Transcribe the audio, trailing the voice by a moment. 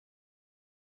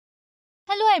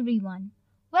Hello, everyone.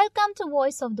 Welcome to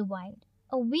Voice of the Wild,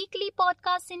 a weekly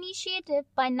podcast initiative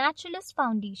by Naturalist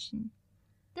Foundation.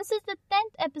 This is the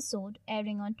 10th episode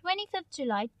airing on 25th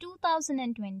July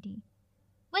 2020.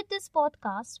 With this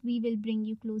podcast, we will bring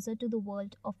you closer to the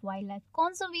world of wildlife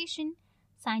conservation,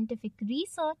 scientific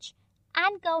research,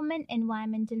 and government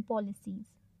environmental policies.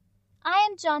 I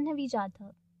am Janhavi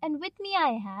Jadhav, and with me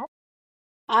I have.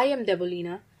 I am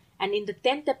Debolina, and in the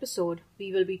 10th episode,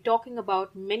 we will be talking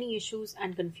about many issues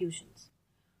and confusions.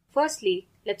 Firstly,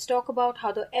 let's talk about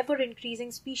how the ever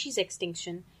increasing species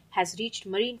extinction has reached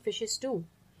marine fishes too,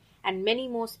 and many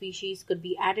more species could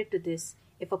be added to this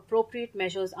if appropriate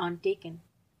measures aren't taken.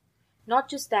 Not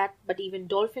just that, but even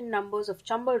dolphin numbers of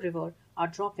Chambal River are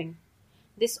dropping.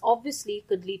 This obviously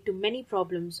could lead to many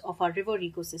problems of our river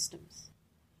ecosystems.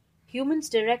 Humans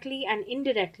directly and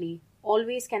indirectly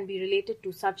always can be related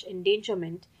to such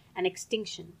endangerment and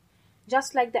extinction,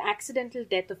 just like the accidental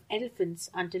death of elephants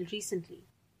until recently.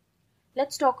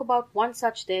 Let's talk about one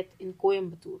such death in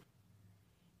Coimbatore.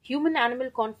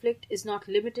 Human-animal conflict is not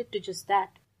limited to just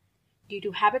that. Due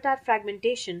to habitat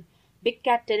fragmentation, big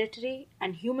cat territory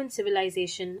and human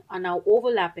civilization are now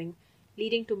overlapping,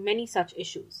 leading to many such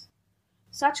issues.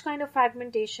 Such kind of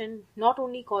fragmentation not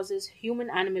only causes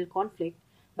human-animal conflict,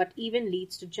 but even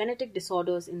leads to genetic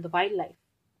disorders in the wildlife.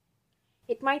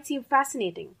 It might seem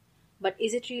fascinating, but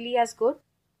is it really as good?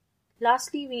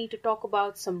 Lastly, we need to talk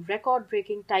about some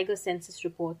record-breaking tiger census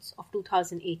reports of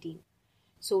 2018.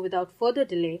 So without further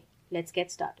delay, let's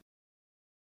get started.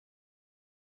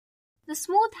 The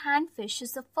smooth handfish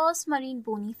is the first marine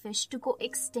bony fish to go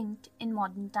extinct in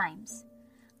modern times.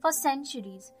 For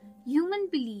centuries, humans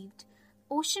believed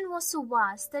ocean was so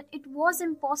vast that it was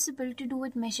impossible to do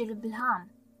it measurable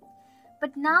harm.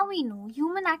 But now we know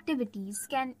human activities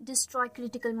can destroy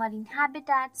critical marine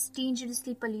habitats,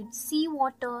 dangerously pollute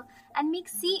seawater, and make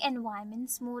sea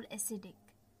environments more acidic.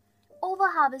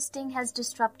 Overharvesting has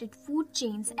disrupted food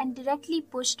chains and directly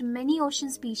pushed many ocean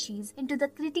species into the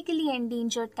critically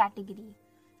endangered category,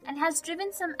 and has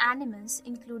driven some animals,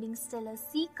 including Steller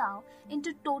sea cow,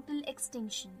 into total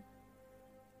extinction.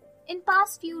 In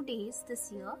past few days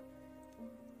this year,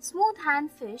 smooth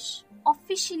handfish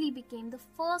officially became the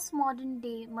first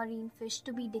modern-day marine fish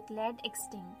to be declared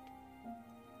extinct.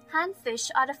 Handfish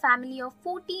are a family of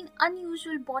 14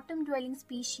 unusual bottom-dwelling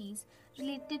species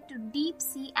related to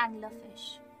deep-sea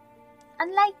anglerfish.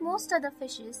 Unlike most other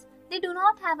fishes, they do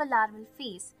not have a larval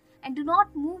phase and do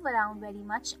not move around very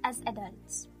much as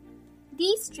adults.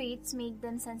 These traits make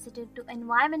them sensitive to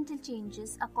environmental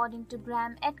changes, according to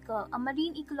Graham Edgar, a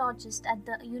marine ecologist at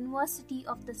the University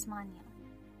of Tasmania.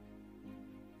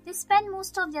 They spend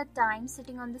most of their time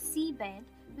sitting on the seabed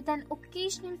with an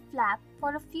occasional flap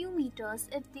for a few meters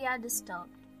if they are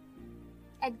disturbed.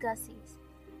 Edgar says,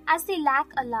 as they lack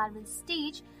a larval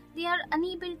stage, they are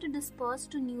unable to disperse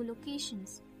to new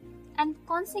locations, and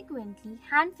consequently,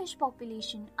 handfish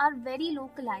populations are very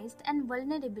localized and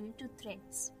vulnerable to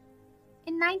threats.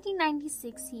 In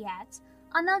 1996, he adds,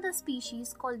 another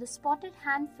species called the spotted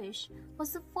handfish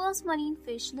was the first marine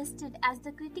fish listed as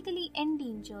the critically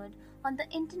endangered on the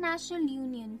International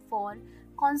Union for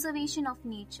Conservation of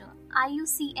Nature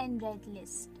 (IUCN) Red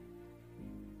List.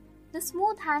 The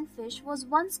smooth handfish was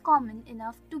once common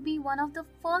enough to be one of the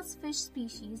first fish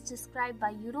species described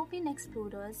by European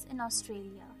explorers in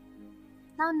Australia.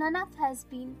 Now none of has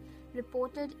been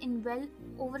reported in well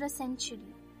over a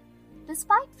century,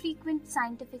 despite frequent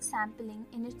scientific sampling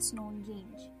in its known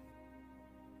range.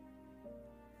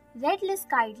 Red List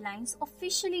guidelines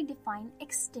officially define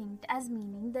extinct as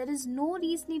meaning there is no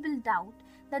reasonable doubt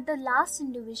that the last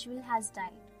individual has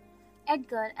died.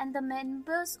 Edgar and the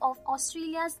members of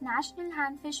Australia's National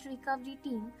Handfish Recovery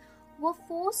Team were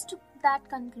forced to that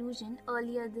conclusion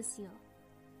earlier this year,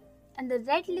 and the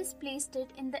Red List placed it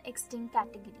in the extinct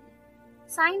category.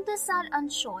 Scientists are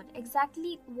unsure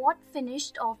exactly what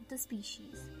finished off the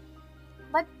species,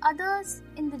 but others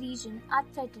in the region are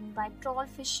threatened by trawl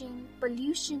fishing,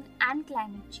 pollution, and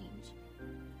climate change.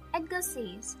 Edgar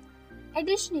says,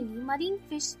 additionally, marine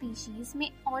fish species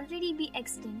may already be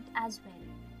extinct as well,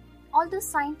 although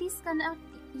scientists cannot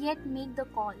yet make the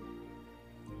call.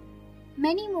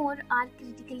 Many more are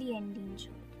critically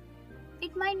endangered.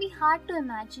 It might be hard to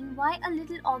imagine why a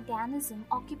little organism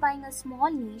occupying a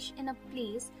small niche in a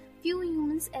place few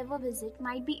humans ever visit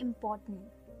might be important.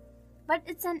 But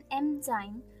it's an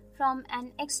enzyme from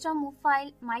an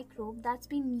extramophile microbe that's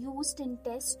been used in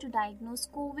tests to diagnose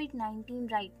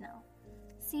COVID-19 right now,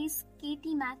 says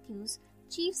Katie Matthews,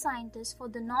 chief scientist for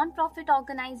the non-profit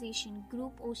organization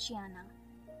Group Oceana.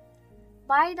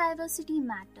 Biodiversity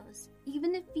matters,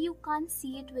 even if you can't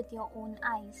see it with your own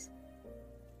eyes.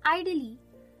 Ideally,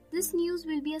 this news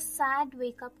will be a sad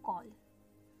wake-up call.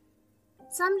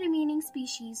 Some remaining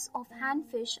species of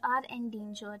handfish are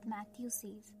endangered, Matthew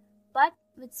says, but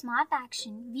with smart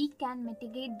action, we can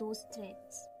mitigate those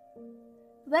threats.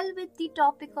 Well, with the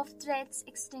topic of threats,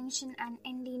 extinction and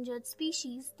endangered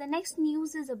species, the next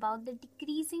news is about the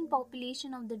decreasing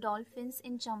population of the dolphins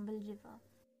in Chambal River.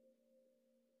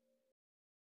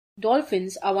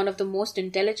 Dolphins are one of the most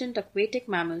intelligent aquatic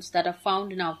mammals that are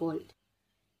found in our world.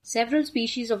 Several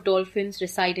species of dolphins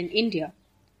reside in India.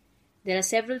 There are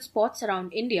several spots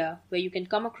around India where you can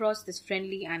come across this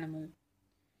friendly animal.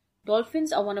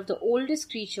 Dolphins are one of the oldest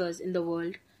creatures in the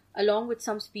world, along with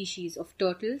some species of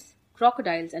turtles,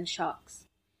 crocodiles and sharks.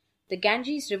 The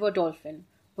Ganges River dolphin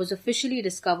was officially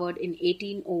discovered in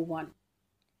 1801.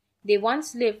 They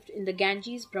once lived in the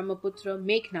Ganges, Brahmaputra,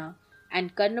 Meghna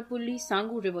and Karnapulli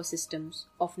Sangu river systems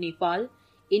of Nepal,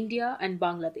 India and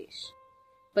Bangladesh.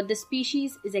 But the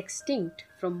species is extinct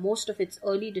from most of its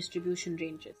early distribution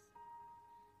ranges.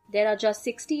 There are just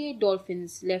 68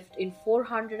 dolphins left in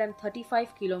 435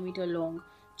 km long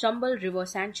Chambal River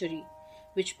Sanctuary,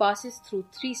 which passes through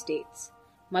 3 states,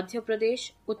 Madhya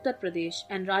Pradesh, Uttar Pradesh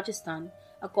and Rajasthan,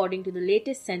 according to the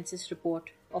latest census report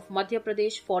of Madhya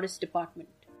Pradesh Forest Department.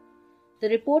 The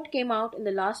report came out in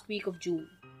the last week of June.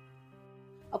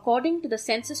 According to the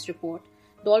census report,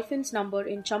 dolphins' number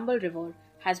in Chambal River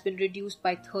has been reduced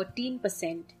by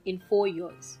 13% in 4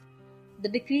 years. The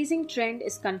decreasing trend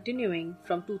is continuing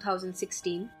from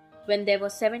 2016, when there were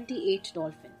 78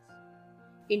 dolphins.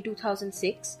 In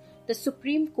 2006, the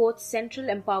Supreme Court's Central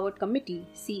Empowered Committee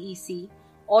 (CEC)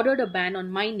 ordered a ban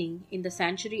on mining in the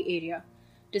sanctuary area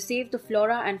to save the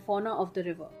flora and fauna of the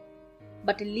river.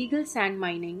 But illegal sand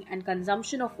mining and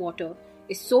consumption of water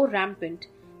is so rampant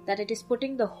that it is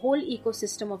putting the whole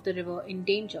ecosystem of the river in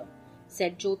danger,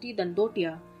 said Jyoti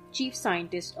Dandotia, Chief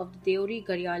Scientist of the Deori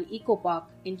Gharial Eco Park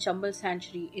in Chambal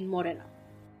Sanctuary in Morena.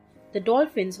 The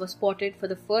dolphins were spotted for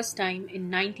the first time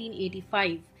in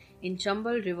 1985 in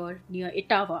Chambal River near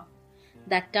Etawah.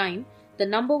 That time, the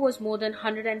number was more than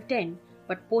 110,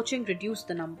 but poaching reduced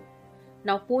the number.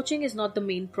 Now poaching is not the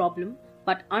main problem,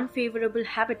 but unfavorable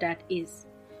habitat is.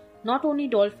 Not only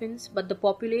dolphins, but the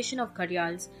population of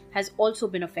gharials has also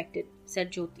been affected,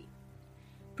 said Jyoti.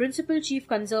 Principal Chief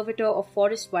Conservator of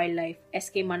Forest Wildlife,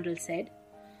 S.K. Mandal said,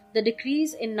 "The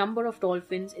decrease in number of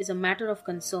dolphins is a matter of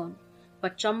concern,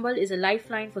 but Chambal is a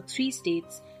lifeline for 3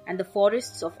 states and the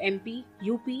forests of MP,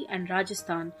 UP and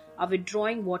Rajasthan are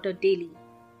withdrawing water daily.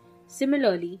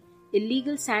 Similarly,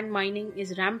 illegal sand mining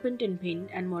is rampant in Bhind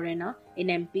and Morena in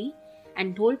MP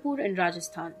and Dholpur in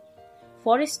Rajasthan.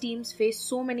 Forest teams face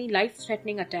so many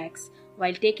life-threatening attacks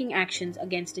while taking actions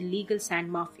against illegal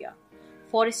sand mafia.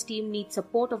 Forest team needs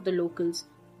support of the locals,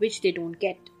 which they don't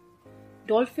get.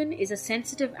 Dolphin is a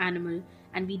sensitive animal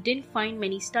and we didn't find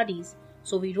many studies,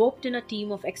 so we roped in a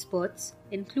team of experts,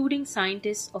 including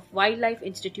scientists of Wildlife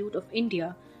Institute of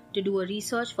India, to do a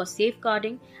research for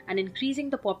safeguarding and increasing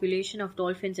the population of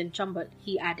dolphins in Chambal,"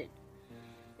 he added.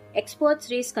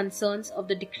 Experts raised concerns of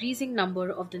the decreasing number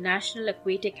of the national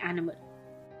aquatic animal.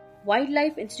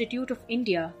 Wildlife Institute of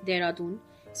India, Dehradun,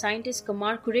 scientist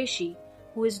Kamar Qureshi,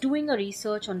 who is doing a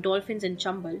research on dolphins in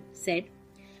Chambal, said,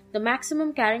 "The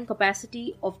maximum carrying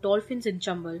capacity of dolphins in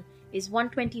Chambal is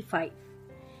 125.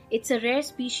 It's a rare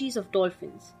species of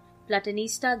dolphins,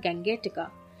 Platanista gangetica,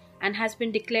 and has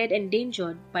been declared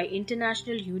endangered by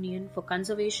International Union for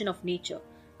Conservation of Nature,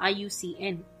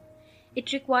 IUCN.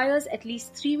 It requires at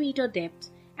least 3-meter depth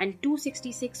and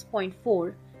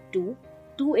 266.4 to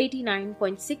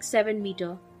 289.67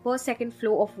 meter per second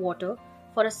flow of water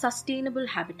for a sustainable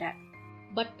habitat.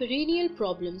 But perennial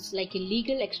problems like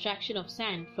illegal extraction of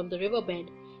sand from the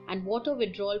riverbed and water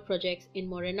withdrawal projects in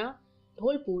Morena,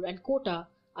 Dholpur and Kota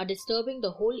are disturbing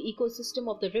the whole ecosystem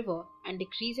of the river and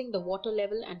decreasing the water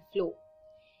level and flow.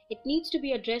 It needs to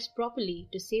be addressed properly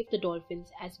to save the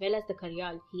dolphins as well as the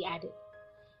gharial," he added.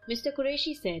 Mr.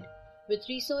 Qureshi said, "With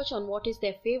research on what is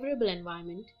their favorable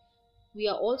environment, we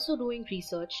are also doing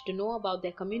research to know about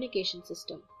their communication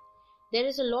system. There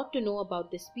is a lot to know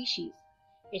about this species.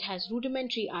 It has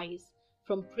rudimentary eyes.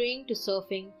 From praying to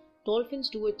surfing, dolphins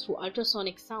do it through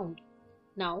ultrasonic sound.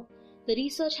 Now, the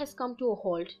research has come to a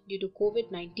halt due to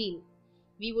COVID-19.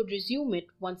 We would resume it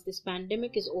once this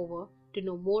pandemic is over to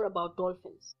know more about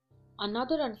dolphins."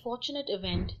 Another unfortunate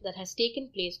event that has taken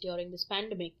place during this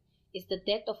pandemic is the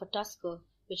death of a tusker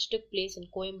which took place in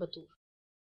Coimbatore.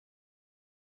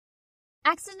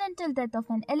 Accidental death of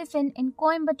an elephant in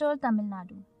Coimbatore, Tamil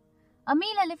Nadu. A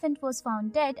male elephant was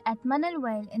found dead at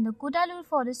Manalvail in the Kudalur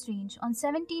forest range on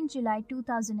 17 July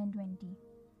 2020.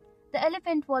 The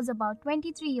elephant was about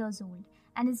 23 years old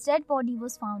and his dead body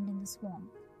was found in the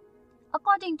swamp.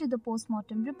 According to the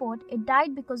post-mortem report, it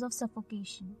died because of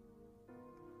suffocation.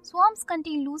 Swamps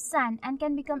contain loose sand and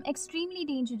can become extremely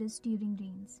dangerous during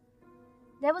rains.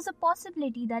 There was a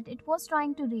possibility that it was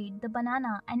trying to raid the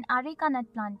banana and areca nut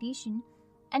plantation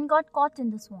and got caught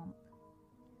in the swamp.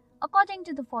 According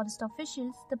to the forest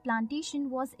officials, the plantation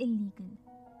was illegal.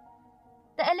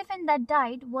 The elephant that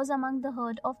died was among the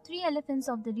herd of 3 elephants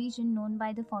of the region known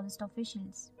by the forest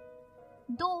officials.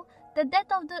 Though the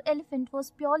death of the elephant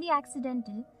was purely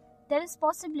accidental, there is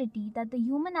possibility that the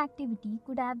human activity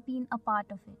could have been a part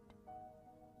of it.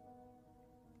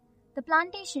 The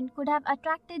plantation could have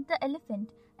attracted the elephant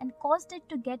and caused it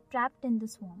to get trapped in the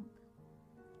swamp.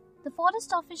 The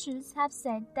forest officials have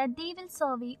said that they will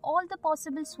survey all the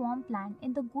possible swampland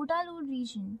in the Gudalur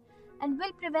region and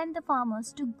will prevent the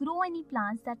farmers to grow any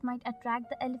plants that might attract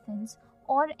the elephants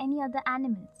or any other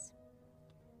animals.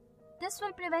 This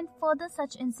will prevent further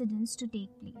such incidents to take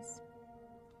place.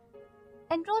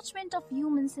 Encroachment of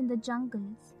humans in the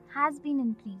jungles has been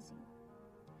increasing.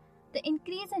 The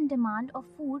increase in demand of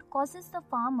food causes the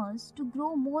farmers to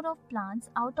grow more of plants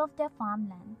out of their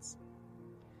farmlands.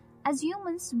 As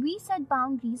humans, we set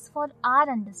boundaries for our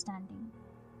understanding,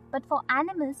 but for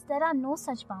animals, there are no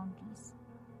such boundaries.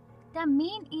 Their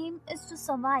main aim is to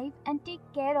survive and take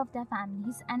care of their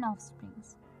families and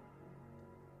offsprings.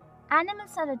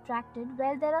 Animals are attracted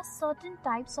where there are certain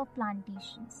types of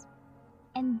plantations,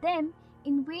 and them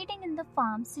invading in the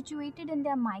farms situated in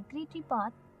their migratory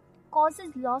path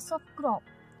causes loss of crop,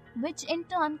 which in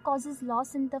turn causes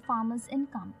loss in the farmer's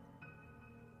income.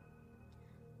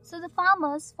 So the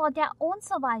farmers, for their own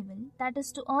survival, that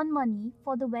is to earn money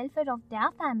for the welfare of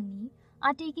their family,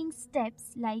 are taking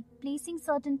steps like placing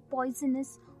certain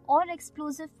poisonous or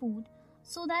explosive food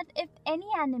so that if any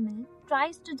animal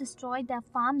tries to destroy their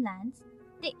farmlands,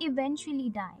 they eventually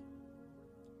die.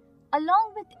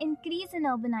 Along with increase in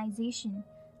urbanization,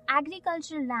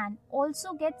 agricultural land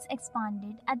also gets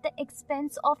expanded at the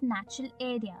expense of natural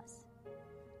areas.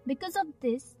 Because of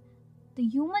this, the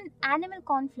human-animal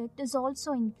conflict is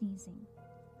also increasing.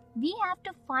 We have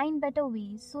to find better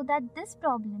ways so that this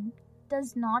problem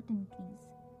does not increase.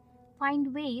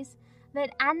 Find ways where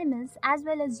animals as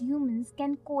well as humans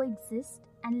can coexist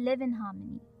and live in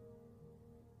harmony.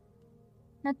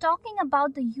 Now, talking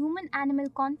about the human-animal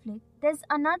conflict, there's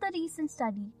another recent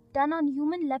study done on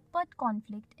human-leopard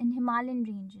conflict in Himalayan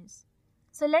ranges.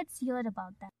 So let's hear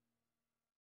about that.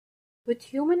 With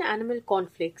human-animal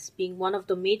conflicts being one of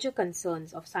the major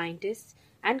concerns of scientists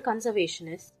and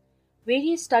conservationists,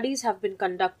 various studies have been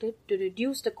conducted to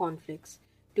reduce the conflicts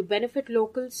to benefit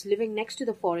locals living next to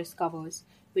the forest covers,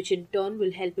 which in turn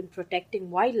will help in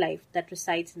protecting wildlife that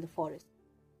resides in the forest.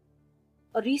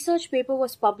 A research paper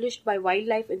was published by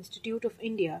Wildlife Institute of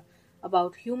India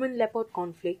about human-leopard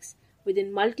conflicts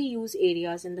within multi-use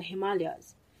areas in the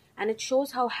Himalayas, and it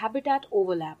shows how habitat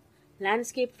overlap,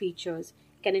 landscape features,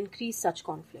 can increase such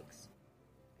conflicts.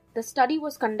 The study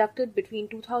was conducted between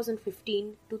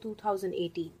 2015 to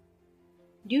 2018.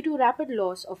 Due to rapid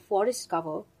loss of forest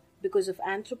cover because of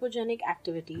anthropogenic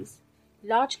activities,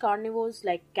 large carnivores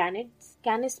like canids,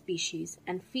 Canis species,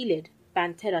 and felid,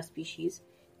 Panthera species,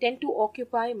 tend to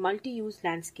occupy multi-use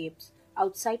landscapes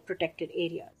outside protected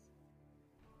areas.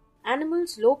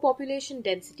 Animals' low population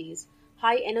densities,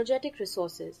 high energetic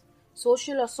resources,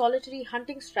 social or solitary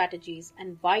hunting strategies,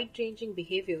 and wide-ranging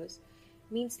behaviors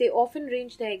means they often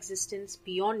range their existence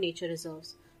beyond nature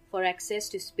reserves for access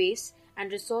to space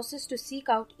and resources to seek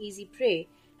out easy prey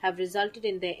have resulted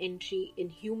in their entry in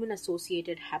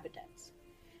human-associated habitats.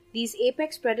 These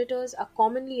apex predators are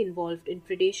commonly involved in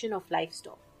predation of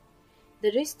livestock.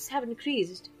 The risks have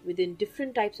increased within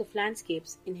different types of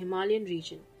landscapes in Himalayan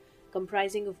region,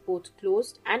 comprising of both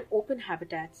closed and open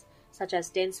habitats such as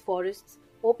dense forests,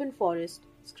 open forest,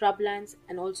 scrublands,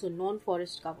 and also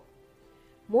non-forest cover.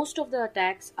 Most of the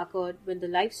attacks occurred when the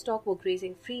livestock were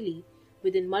grazing freely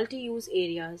within multi-use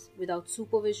areas without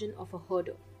supervision of a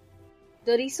herder.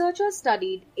 The researchers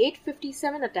studied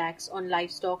 857 attacks on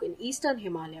livestock in eastern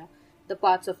Himalaya, the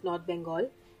parts of North Bengal,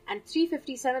 and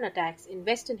 357 attacks in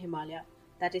western Himalaya,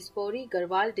 that is Pauri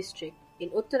Garhwal district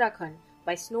in Uttarakhand,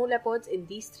 by snow leopards in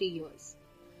these 3 years.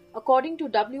 According to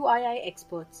WII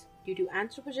experts, due to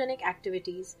anthropogenic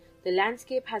activities, the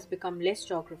landscape has become less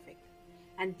geographic,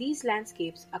 and these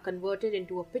landscapes are converted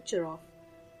into a picture of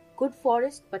good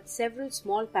forest but several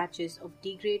small patches of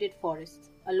degraded forests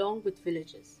along with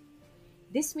villages.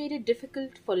 This made it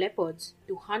difficult for leopards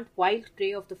to hunt wild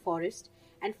prey of the forest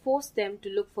and forced them to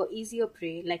look for easier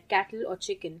prey like cattle or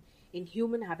chicken in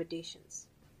human habitations.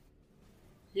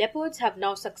 Leopards have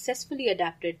now successfully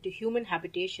adapted to human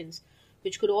habitations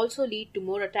which could also lead to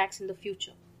more attacks in the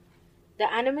future.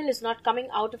 The animal is not coming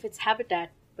out of its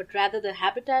habitat, but rather the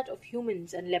habitat of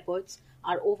humans and leopards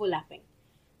are overlapping,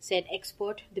 said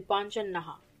expert Dipanjan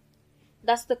Naha.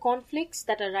 Thus, the conflicts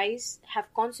that arise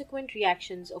have consequent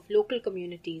reactions of local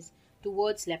communities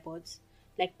towards leopards,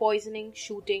 like poisoning,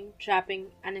 shooting,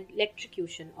 trapping, and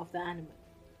electrocution of the animal,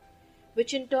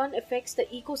 which in turn affects the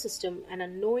ecosystem and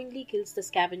unknowingly kills the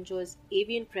scavengers,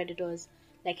 avian predators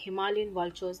like Himalayan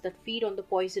vultures that feed on the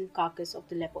poisoned carcass of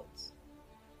the leopards.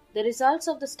 The results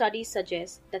of the study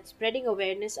suggest that spreading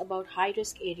awareness about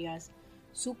high-risk areas,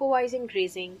 supervising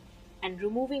grazing, and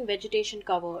removing vegetation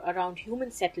cover around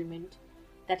human settlement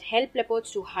that help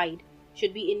leopards to hide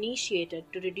should be initiated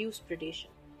to reduce predation.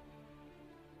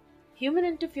 Human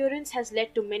interference has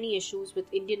led to many issues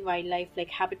with Indian wildlife like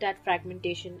habitat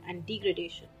fragmentation and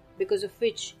degradation, because of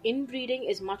which inbreeding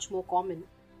is much more common.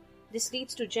 This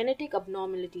leads to genetic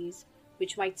abnormalities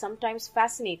which might sometimes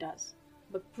fascinate us,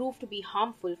 but prove to be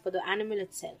harmful for the animal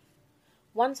itself.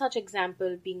 One such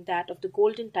example being that of the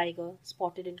golden tiger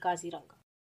spotted in Kaziranga.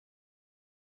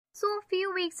 So, a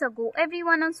few weeks ago,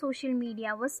 everyone on social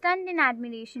media was stunned in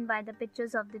admiration by the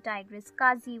pictures of the tigress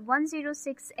Kazi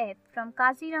 106F from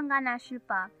Kaziranga National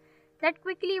Park that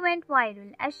quickly went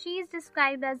viral, as she is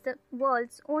described as the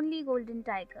world's only golden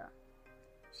tiger.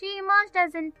 She emerged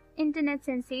as an internet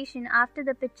sensation after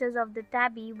the pictures of the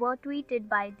tabby were tweeted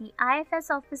by the IFS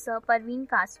officer Parveen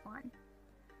Kaswan.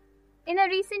 In a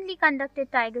recently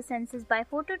conducted tiger census by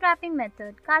photo trapping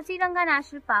method, Kaziranga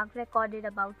National Park recorded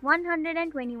about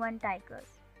 121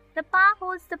 tigers. The park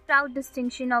holds the proud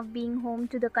distinction of being home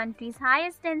to the country's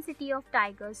highest density of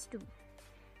tigers too.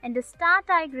 And the star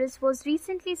tigress was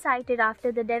recently sighted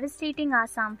after the devastating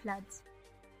Assam floods.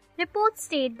 Reports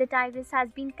state the tigress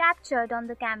has been captured on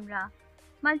the camera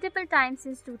multiple times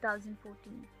since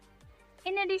 2014.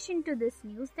 In addition to this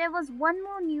news, there was one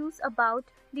more news about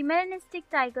the melanistic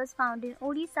tigers found in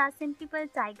Odisha's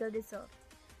Simplipal Tiger Reserve.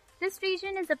 This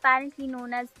region is apparently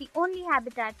known as the only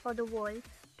habitat for the world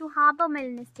to harbor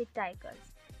melanistic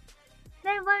tigers.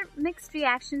 There were mixed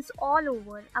reactions all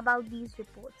over about these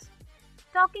reports.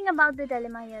 Talking about the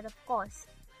dilemma here, of course,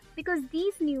 because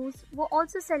these news were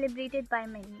also celebrated by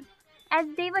many, as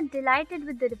they were delighted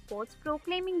with the reports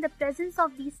proclaiming the presence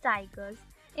of these tigers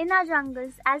in our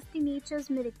jungles as the nature's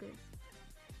miracles.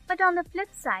 But on the flip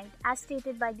side, as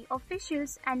stated by the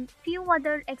officials and few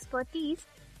other expertise,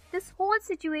 this whole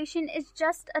situation is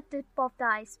just a tip of the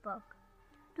iceberg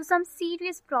to some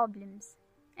serious problems.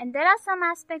 And there are some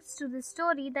aspects to this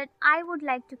story that I would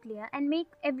like to clear and make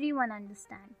everyone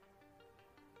understand.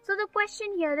 So the question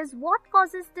here is, what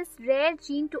causes this rare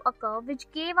gene to occur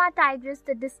which gave our tigress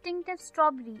the distinctive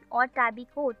strawberry or tabby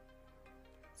coat?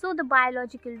 So the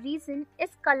biological reason is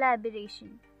color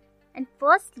aberration. And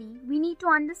firstly, we need to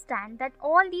understand that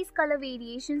all these color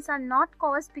variations are not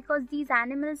caused because these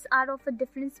animals are of a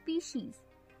different species.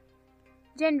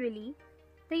 Generally,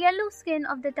 the yellow skin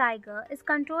of the tiger is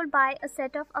controlled by a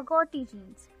set of agouti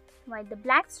genes, while the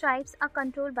black stripes are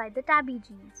controlled by the tabby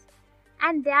genes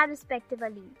and their respective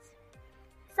alleles.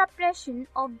 Suppression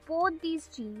of both these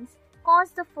genes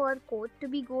caused the fur coat to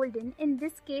be golden in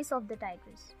this case of the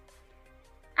tigress.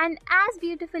 And as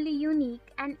beautifully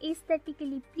unique and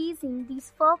aesthetically pleasing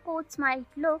these fur coats might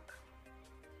look,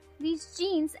 these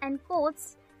genes and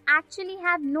coats actually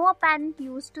have no apparent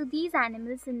use to these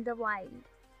animals in the wild,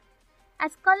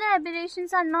 as color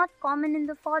aberrations are not common in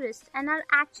the forest and are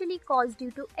actually caused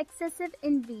due to excessive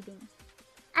inbreeding.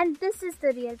 And this is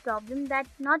the real problem that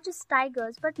not just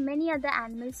tigers but many other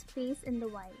animals face in the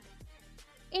wild.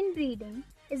 Inbreeding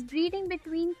is breeding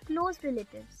between close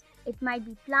relatives. It might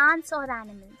be plants or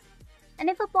animals. And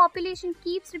if a population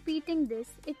keeps repeating this,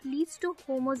 it leads to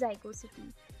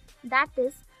homozygosity. That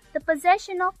is, the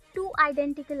possession of two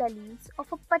identical alleles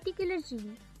of a particular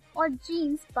gene or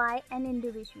genes by an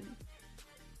individual.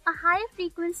 A higher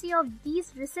frequency of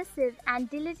these recessive and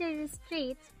deleterious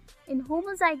traits in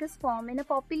homozygous form in a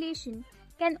population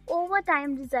can over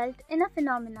time result in a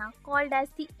phenomena called as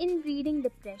the inbreeding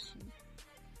depression.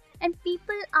 And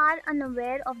people are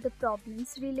unaware of the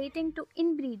problems relating to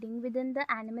inbreeding within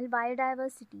the animal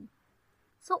biodiversity.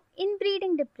 So,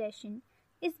 inbreeding depression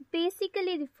is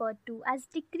basically referred to as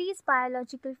decreased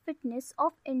biological fitness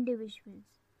of individuals.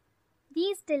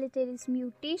 These deleterious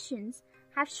mutations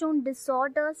have shown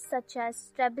disorders such as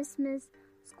strabismus,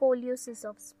 scoliosis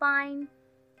of spine,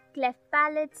 cleft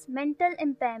palates, mental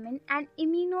impairment, and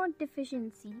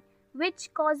immunodeficiency, which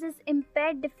causes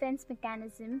impaired defense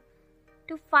mechanism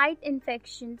to fight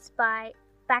infections by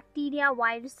bacteria,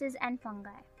 viruses, and fungi.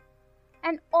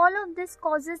 And all of this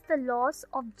causes the loss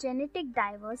of genetic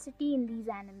diversity in these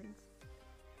animals.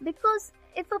 Because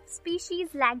If a species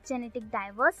lacks genetic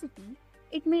diversity,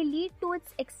 it may lead to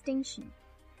its extinction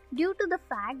due to the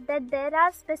fact that there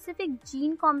are specific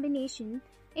gene combinations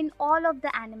in all of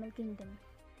the animal kingdom.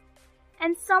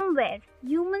 And somewhere,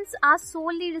 humans are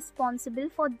solely responsible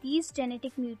for these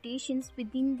genetic mutations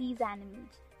within these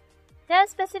animals. There are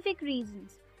specific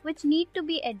reasons which need to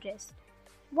be addressed.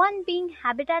 One being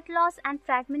habitat loss and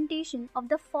fragmentation of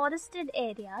the forested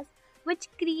areas, which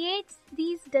creates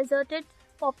these deserted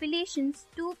populations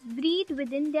to breed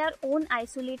within their own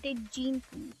isolated gene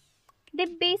pool. They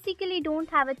basically don't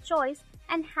have a choice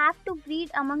and have to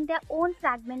breed among their own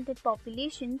fragmented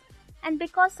populations, and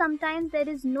because sometimes there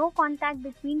is no contact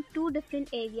between two different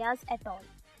areas at all.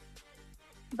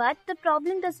 But the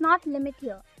problem does not limit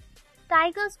here.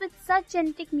 Tigers with such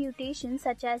genetic mutations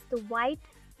such as the white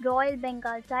Royal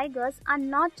Bengal tigers are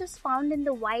not just found in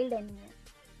the wild anymore,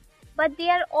 but they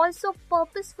are also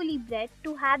purposefully bred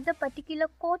to have the particular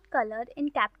coat color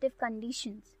in captive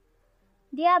conditions.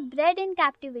 They are bred in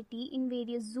captivity in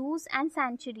various zoos and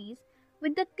sanctuaries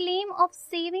with the claim of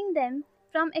saving them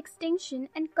from extinction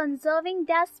and conserving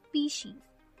their species.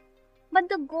 But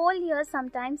the goal here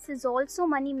sometimes is also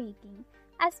money making,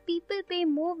 as people pay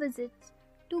more visits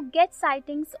to get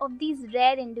sightings of these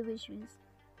rare individuals.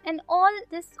 And all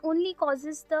this only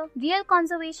causes the real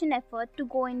conservation effort to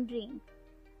go in drain,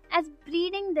 as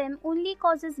breeding them only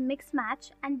causes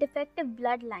mismatch and defective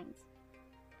bloodlines,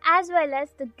 as well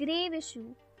as the grave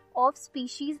issue of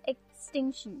species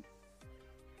extinction.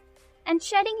 And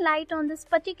shedding light on this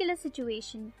particular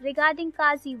situation regarding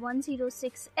Kazi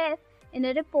 106F, in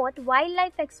a report,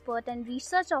 wildlife expert and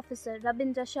research officer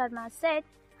Rabindra Sharma said,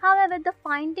 however, the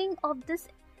finding of this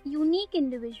unique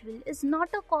individual is not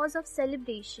a cause of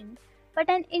celebration, but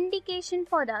an indication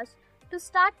for us to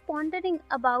start pondering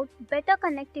about better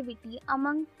connectivity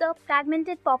among the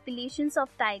fragmented populations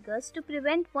of tigers to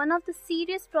prevent one of the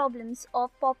serious problems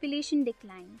of population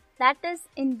decline, that is,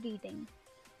 inbreeding.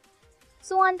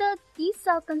 So under these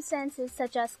circumstances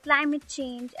such as climate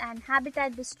change and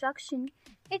habitat destruction,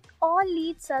 it all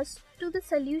leads us to the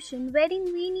solution wherein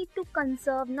we need to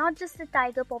conserve not just the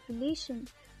tiger population,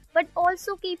 but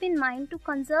also keep in mind to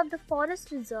conserve the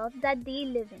forest reserve that they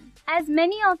live in, as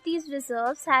many of these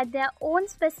reserves had their own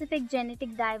specific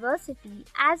genetic diversity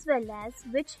as well as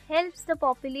which helps the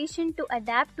population to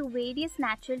adapt to various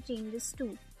natural changes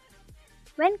too.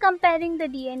 When comparing the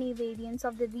DNA variants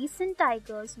of the recent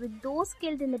tigers with those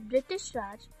killed in the British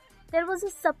Raj, there was a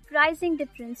surprising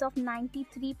difference of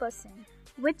 93%,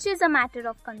 which is a matter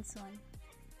of concern.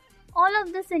 All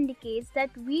of this indicates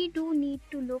that we do need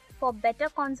to look for better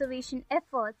conservation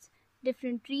efforts,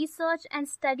 different research and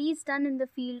studies done in the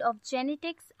field of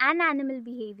genetics and animal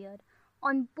behavior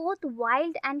on both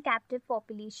wild and captive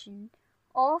population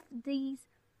of these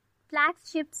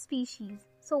flag-ship species.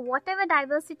 So whatever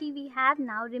diversity we have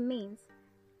now remains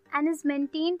and is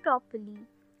maintained properly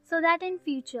so that in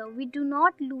future we do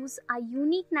not lose our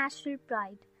unique national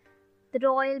pride, the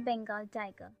Royal Bengal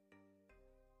tiger.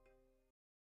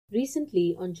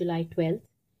 Recently, on July 12th,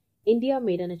 India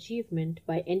made an achievement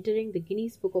by entering the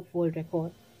Guinness Book of World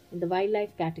Record in the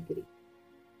wildlife category.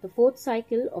 The fourth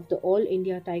cycle of the All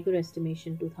India Tiger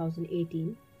Estimation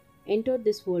 2018 entered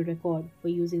this world record for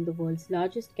using the world's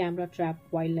largest camera trap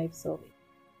wildlife survey.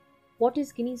 What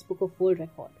is Guinness Book of World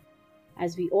Record?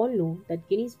 As we all know that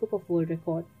Guinness Book of World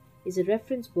Record is a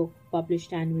reference book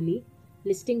published annually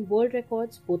listing world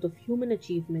records both of human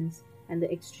achievements and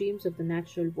the extremes of the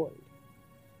natural world.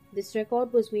 This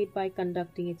record was made by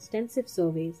conducting extensive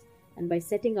surveys and by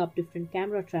setting up different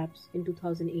camera traps in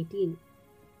 2018.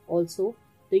 Also,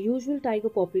 the usual tiger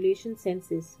population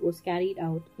census was carried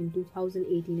out in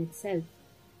 2018 itself,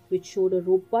 which showed a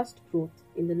robust growth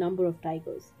in the number of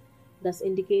tigers, thus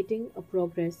indicating a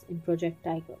progress in Project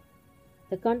Tiger.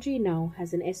 The country now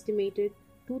has an estimated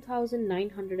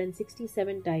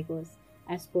 2,967 tigers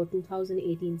as per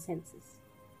 2018 census.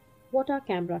 What are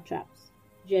camera traps?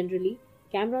 Generally,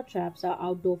 camera traps are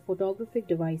outdoor photographic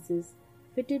devices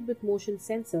fitted with motion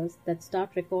sensors that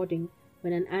start recording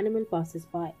when an animal passes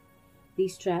by.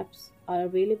 These traps are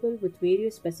available with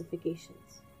various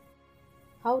specifications.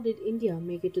 How did India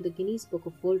make it to the Guinness Book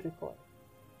of World Record?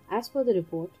 As per the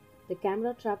report, the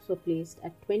camera traps were placed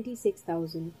at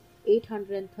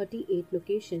 26,838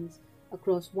 locations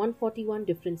across 141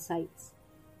 different sites,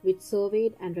 which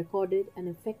surveyed and recorded an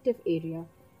effective area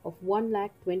of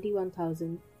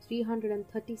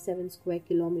 1,21,337 square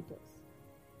kilometers.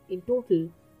 In total,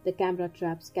 the camera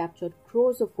traps captured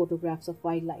crores of photographs of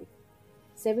wildlife,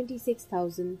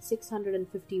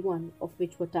 76,651 of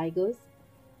which were tigers,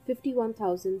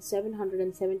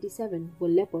 51,777 were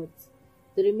leopards,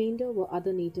 the remainder were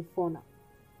other native fauna.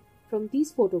 From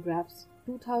these photographs,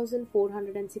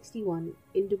 2,461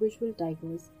 individual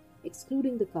tigers,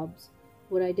 excluding the cubs,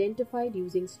 were identified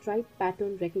using stripe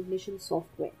pattern recognition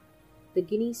software, the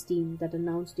Guinness team that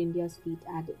announced India's feat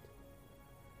added.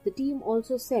 The team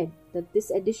also said that this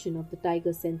edition of the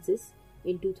tiger census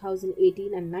in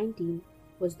 2018 and 19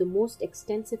 was the most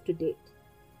extensive to date,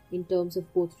 in terms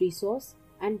of both resource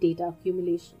and data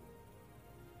accumulation.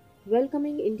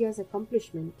 Welcoming India's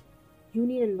accomplishment,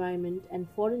 Union Environment and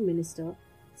Foreign Minister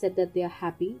said that they are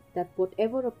happy that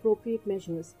whatever appropriate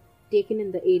measures taken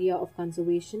in the area of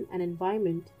conservation and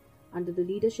environment under the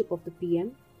leadership of the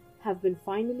PM have been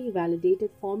finally validated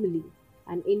formally,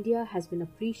 and India has been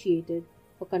appreciated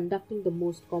for conducting the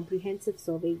most comprehensive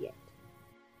survey yet.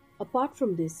 Apart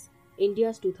from this,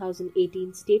 India's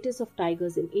 2018 Status of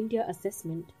Tigers in India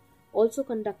assessment also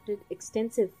conducted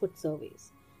extensive foot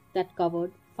surveys that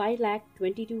covered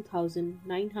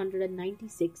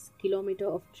 522,996 km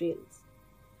of trails.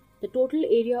 The total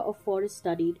area of forest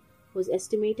studied was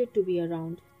estimated to be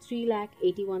around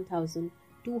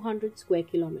 381,200 square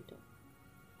kilometer.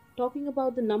 Talking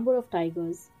about the number of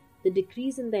tigers, the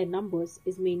decrease in their numbers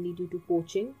is mainly due to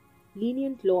poaching,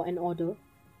 lenient law and order,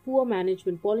 poor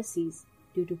management policies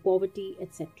due to poverty,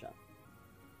 etc.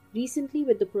 Recently,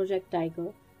 with the Project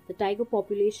Tiger, the tiger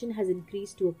population has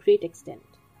increased to a great extent.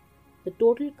 The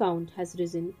total count has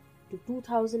risen to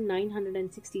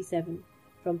 2,967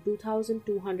 from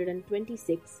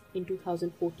 2,226 in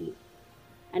 2014,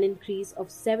 an increase of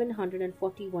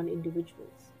 741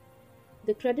 individuals.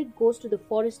 The credit goes to the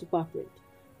Forest Department,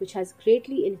 which has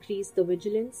greatly increased the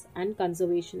vigilance and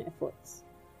conservation efforts.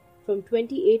 From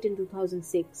 28 in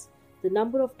 2006, the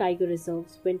number of tiger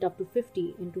reserves went up to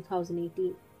 50 in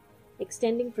 2018,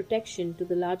 extending protection to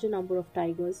the larger number of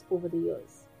tigers over the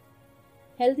years.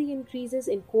 Healthy increases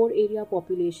in core area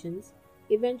populations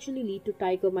eventually lead to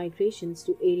tiger migrations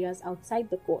to areas outside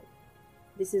the core.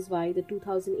 This is why the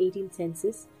 2018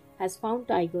 census has found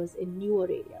tigers in newer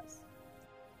areas.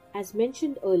 As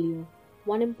mentioned earlier,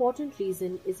 one important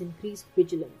reason is increased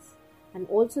vigilance, and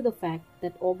also the fact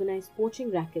that organized poaching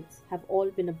rackets have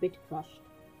all been a bit crushed.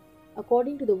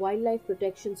 According to the Wildlife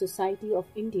Protection Society of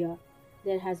India,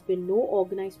 there has been no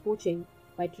organized poaching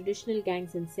by traditional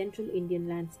gangs in central Indian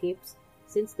landscapes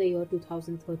since the year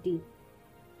 2013.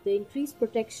 The increased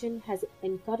protection has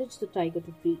encouraged the tiger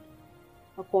to breed.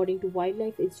 According to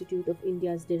Wildlife Institute of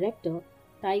India's director,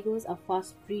 tigers are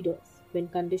fast breeders when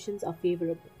conditions are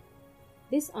favorable.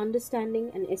 This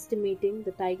understanding and estimating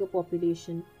the tiger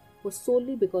population was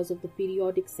solely because of the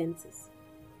periodic census.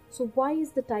 So why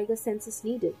is the tiger census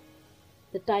needed?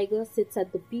 The tiger sits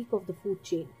at the peak of the food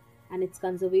chain, and its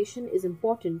conservation is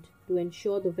important to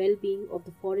ensure the well-being of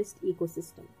the forest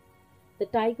ecosystem. The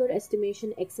tiger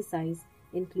estimation exercise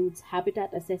includes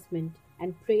habitat assessment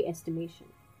and prey estimation.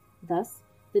 Thus,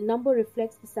 the number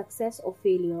reflects the success or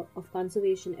failure of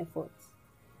conservation efforts.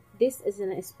 This is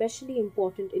an especially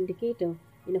important indicator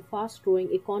in a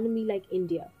fast-growing economy like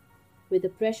India, where the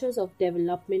pressures of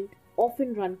development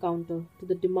often run counter to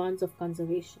the demands of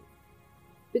conservation.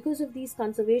 Because of these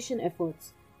conservation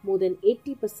efforts, more than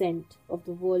 80% of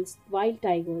the world's wild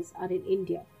tigers are in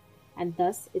India, and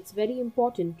thus it's very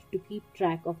important to keep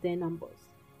track of their numbers.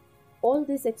 All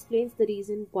this explains the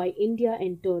reason why India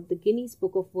entered the Guinness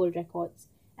Book of World Records,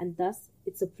 and thus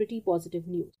it's a pretty positive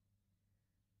news.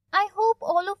 I hope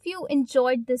all of you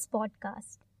enjoyed this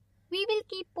podcast. We will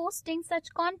keep posting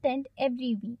such content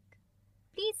every week.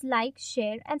 Please like,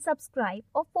 share, and subscribe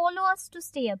or follow us to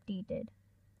stay updated.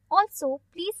 Also,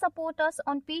 please support us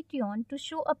on Patreon to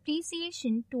show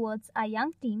appreciation towards our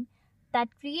young team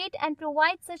that create and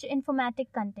provide such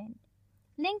informative content.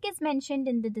 Link is mentioned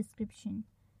in the description.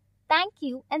 Thank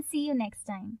you and see you next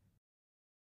time.